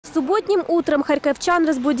Субботним утром харьковчан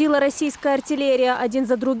разбудила российская артиллерия. Один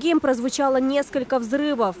за другим прозвучало несколько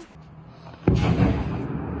взрывов.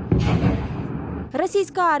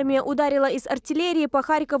 Российская армия ударила из артиллерии по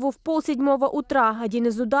Харькову в 6:30 утра. Один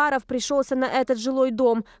из ударов пришелся на этот жилой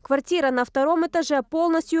дом. Квартира на 2-м этаже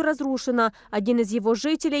полностью разрушена. Один из его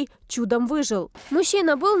жителей чудом выжил.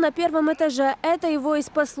 Мужчина был на 1-м этаже. Это его и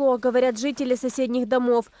спасло, говорят жители соседних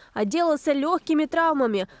домов. Отделался легкими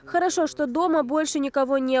травмами. Хорошо, что дома больше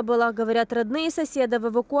никого не было, говорят родные соседа в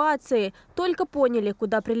эвакуации. Только поняли,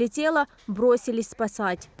 куда прилетело, бросились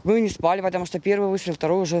спасать. Мы не спали, потому что первый выстрел,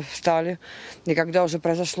 второй уже встали. И когда уже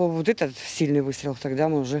произошло вот этот сильный выстрел, тогда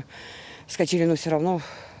мы уже вскочили, но все равно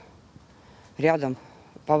рядом.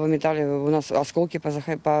 Повыметали, у нас осколки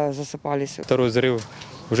позасыпались. Второй взрыв,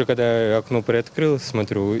 уже когда я окно приоткрыл,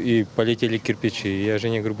 смотрю, и полетели кирпичи. Я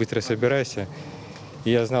жене говорю, быстро собирайся.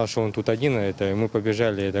 И я знал, что он тут один, мы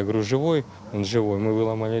побежали, я говорю, живой, он живой. Мы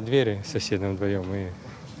выломали двери с соседом вдвоем и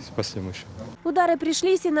спасли мышь. Удары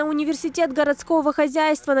пришлись и на университет городского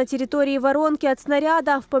хозяйства. На территории воронки от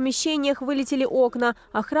снаряда в помещениях вылетели окна.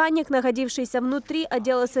 Охранник, находившийся внутри,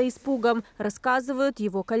 отделался испугом, рассказывают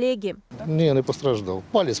его коллеги. Не пострадал.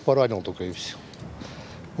 Палец поранил только и все.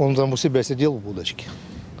 Он там у себя сидел в будочке.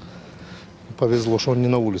 Повезло, что он не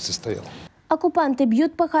на улице стоял. Оккупанты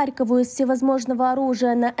бьют по Харькову из всевозможного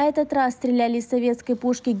оружия. На этот раз стреляли из советской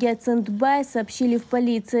пушки «Гецент-Б», сообщили в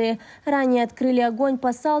полиции. Ранее открыли огонь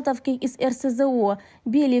по Салтовке из РСЗО.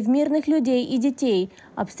 Били в мирных людей и детей.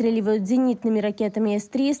 Обстреливают зенитными ракетами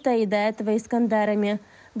С-300 и до этого «Искандерами».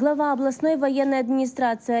 Глава областной военной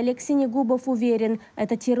администрации Олексій Резніков уверен,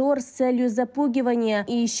 это террор с целью запугивания.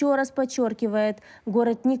 И еще раз подчеркивает,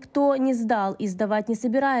 город никто не сдал и сдавать не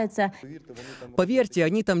собирается. Поверьте,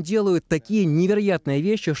 они там делают такие невероятные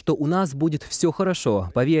вещи, что у нас будет все хорошо.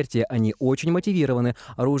 Поверьте, они очень мотивированы.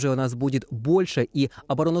 Оружия у нас будет больше, и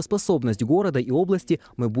обороноспособность города и области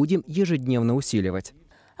мы будем ежедневно усиливать.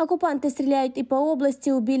 Оккупанты стреляют и по области.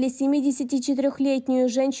 Убили 74-летнюю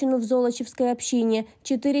женщину в Золочевской общине.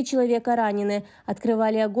 4 человека ранены.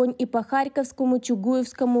 Открывали огонь и по Харьковскому,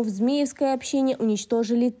 Чугуевскому. В Змеевской общине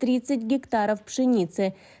уничтожили 30 гектаров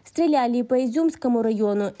пшеницы. Стреляли и по Изюмскому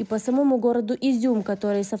району, и по самому городу Изюм,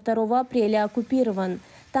 который со 2 апреля оккупирован.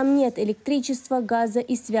 Там нет электричества, газа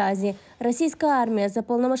и связи. Российская армия за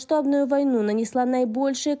полномасштабную войну нанесла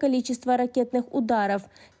наибольшее количество ракетных ударов.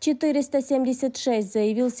 476,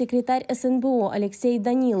 заявил секретарь СНБО Олексій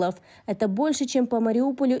Данилов. Это больше, чем по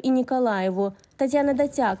Мариуполю и Николаеву. Татьяна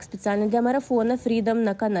Датяк, специально для марафона Freedom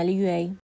на канале UA.